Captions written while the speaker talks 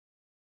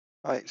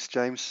Hi, it's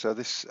James. So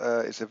this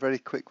is a very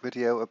quick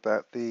video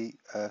about the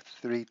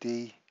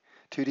 2D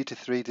to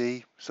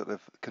 3D sort of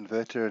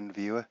converter and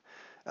viewer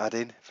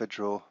add-in for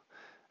Draw.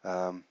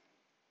 Um,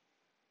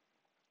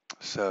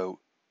 so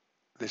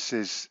this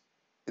is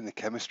in the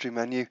chemistry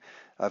menu.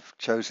 I've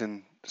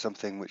chosen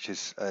something which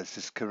is this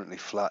is currently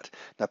flat.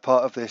 Now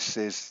part of this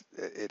is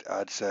it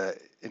adds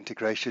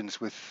integrations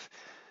with.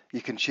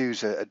 You can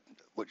choose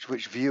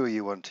which viewer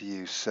you want to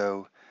use.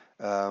 So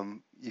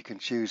you can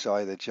choose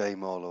either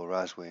JMol or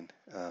RasWin.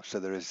 So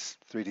there is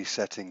 3D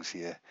settings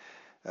here,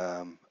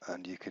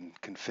 and you can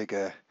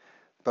configure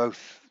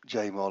both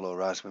JMol or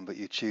RasWin, but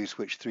you choose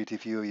which 3D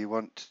viewer you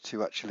want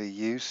to actually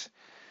use.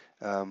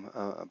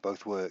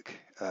 Both work,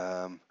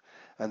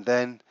 and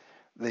then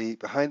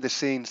behind the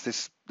scenes,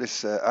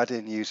 this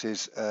add-in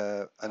uses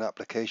an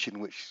application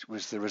which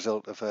was the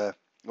result of a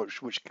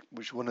which was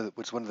one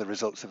of the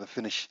results of a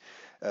Finnish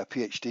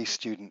PhD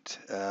student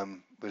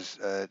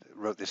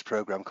wrote this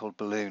program called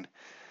Balloon,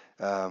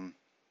 um,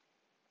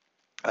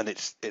 and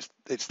it's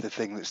the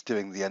thing that's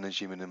doing the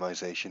energy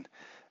minimization.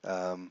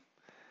 Um,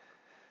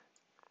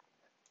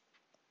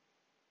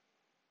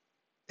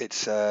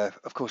 It's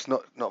of course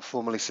not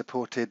formally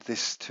supported,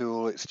 this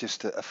tool. It's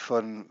just a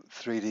fun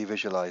 3D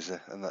visualizer,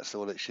 and that's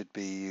all it should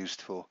be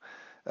used for.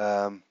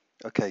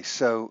 Okay,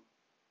 so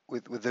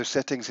with those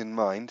settings in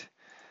mind,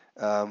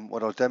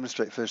 what I'll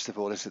demonstrate first of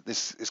all is that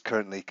this is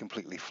currently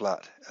completely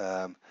flat.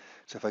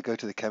 So if I go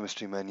to the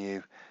chemistry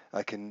menu,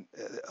 I can,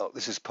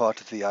 this is part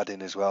of the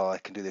add-in as well. I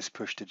can do this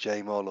push to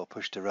JMol or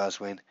push to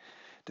RasWin.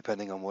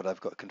 Depending on what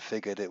I've got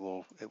configured, it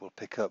will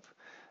pick up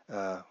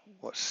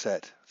what's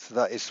set. So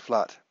that is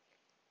flat.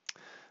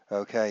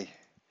 Okay,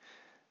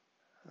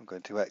 I'm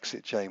going to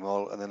exit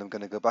JMol, and then I'm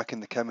going to go back in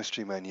the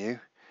chemistry menu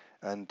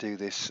and do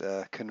this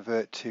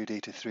convert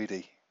 2D to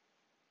 3D.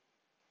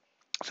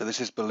 So this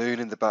is Balloon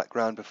in the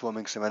background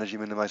performing some energy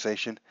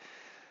minimization,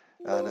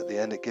 and at the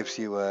end it gives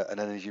you an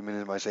energy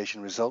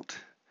minimization result,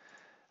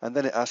 and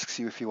then it asks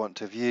you if you want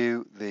to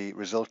view the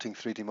resulting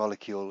 3D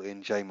molecule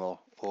in JMol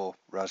or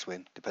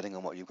RasWin, depending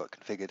on what you've got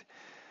configured.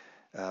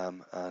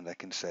 And I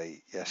can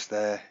say yes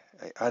there.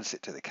 It adds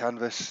it to the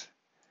canvas,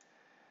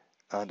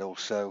 and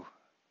also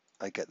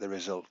I get the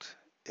result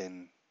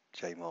in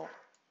JMol,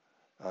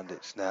 and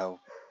it's now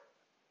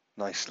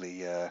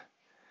nicely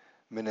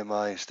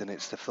minimized, and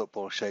it's the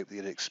football shape that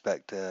you'd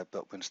expect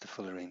Buckminster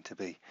fullerene to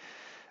be.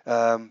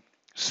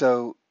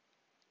 So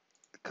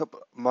a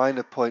couple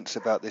minor points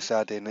about this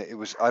add-in.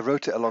 I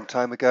wrote it a long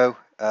time ago.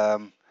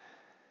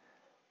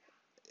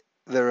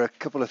 There are a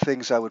couple of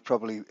things I would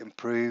probably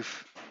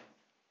improve,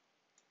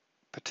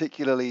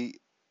 particularly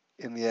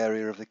in the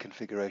area of the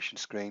configuration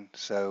screen.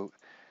 So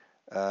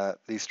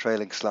these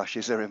trailing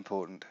slashes are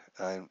important.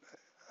 I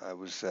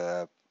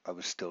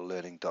was still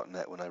learning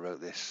 .NET when I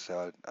wrote this,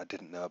 so I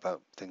didn't know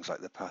about things like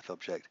the path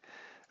object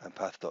and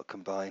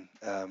path.combine.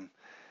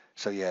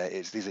 So yeah,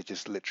 these are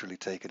just literally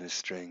taken as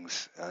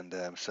strings, and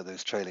so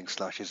those trailing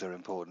slashes are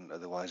important.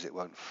 Otherwise, it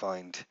won't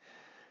find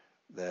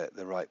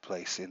the right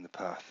place in the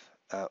path.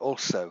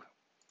 Also,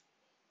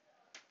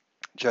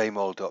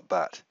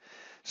 jmol.bat.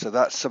 So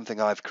that's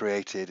something I've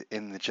created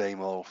in the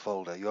JMol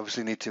folder. You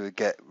obviously need to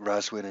get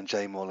RasWin and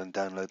JMol and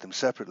download them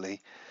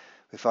separately.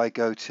 If I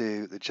go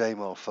to the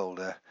JMol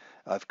folder,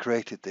 I've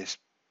created this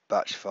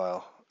batch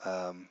file,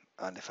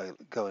 and if I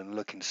go and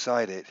look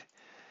inside it,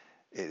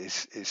 it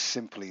is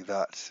simply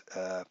that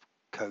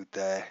code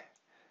there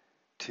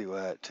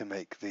to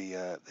make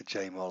the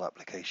JMol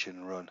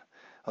application run.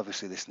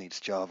 Obviously, this needs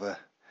Java.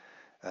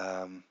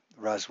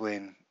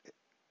 RasWin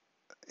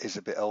is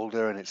a bit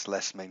older and it's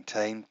less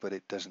maintained, but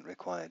it doesn't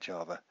require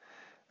Java.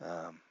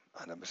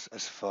 And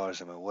as far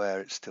as I'm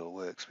aware, it still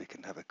works. We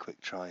can have a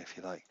quick try if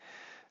you like.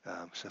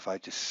 So if I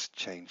just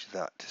change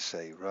that to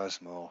say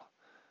RasMol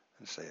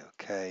and say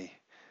OK,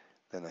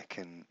 then I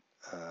can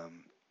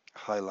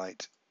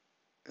highlight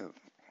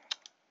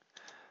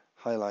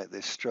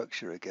this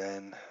structure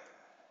again.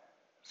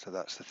 So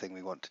that's the thing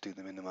we want to do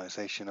the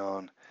minimization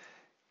on.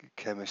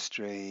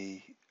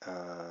 Chemistry,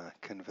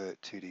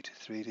 convert 2D to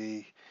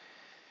 3D.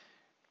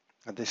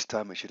 And this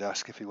time it should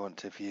ask if we want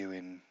to view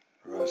in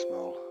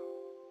RasMol.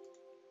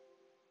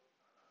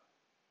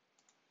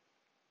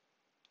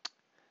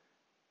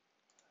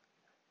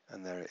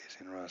 And there it is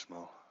in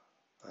RasMol.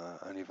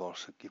 And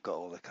you've got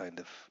all the kind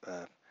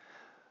of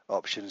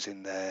options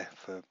in there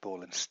for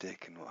ball and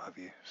stick and what have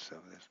you. So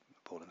there's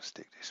the ball and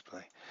stick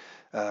display.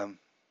 And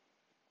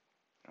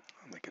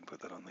we can put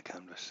that on the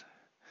canvas.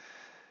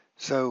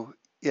 So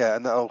yeah,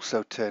 and that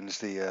also turns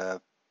the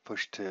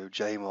push to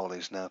JMol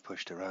is now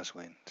push to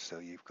RasWin. So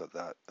you've got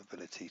that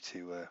ability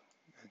to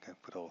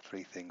put all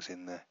three things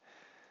in there.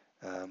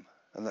 And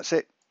that's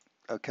it.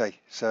 Okay,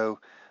 so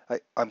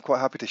I'm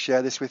quite happy to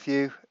share this with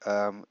you.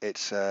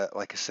 It's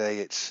like I say,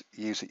 it's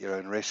use at your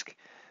own risk,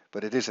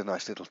 but it is a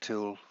nice little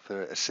tool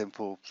for a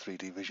simple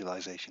 3D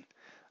visualization.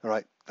 All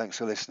right, thanks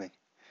for listening.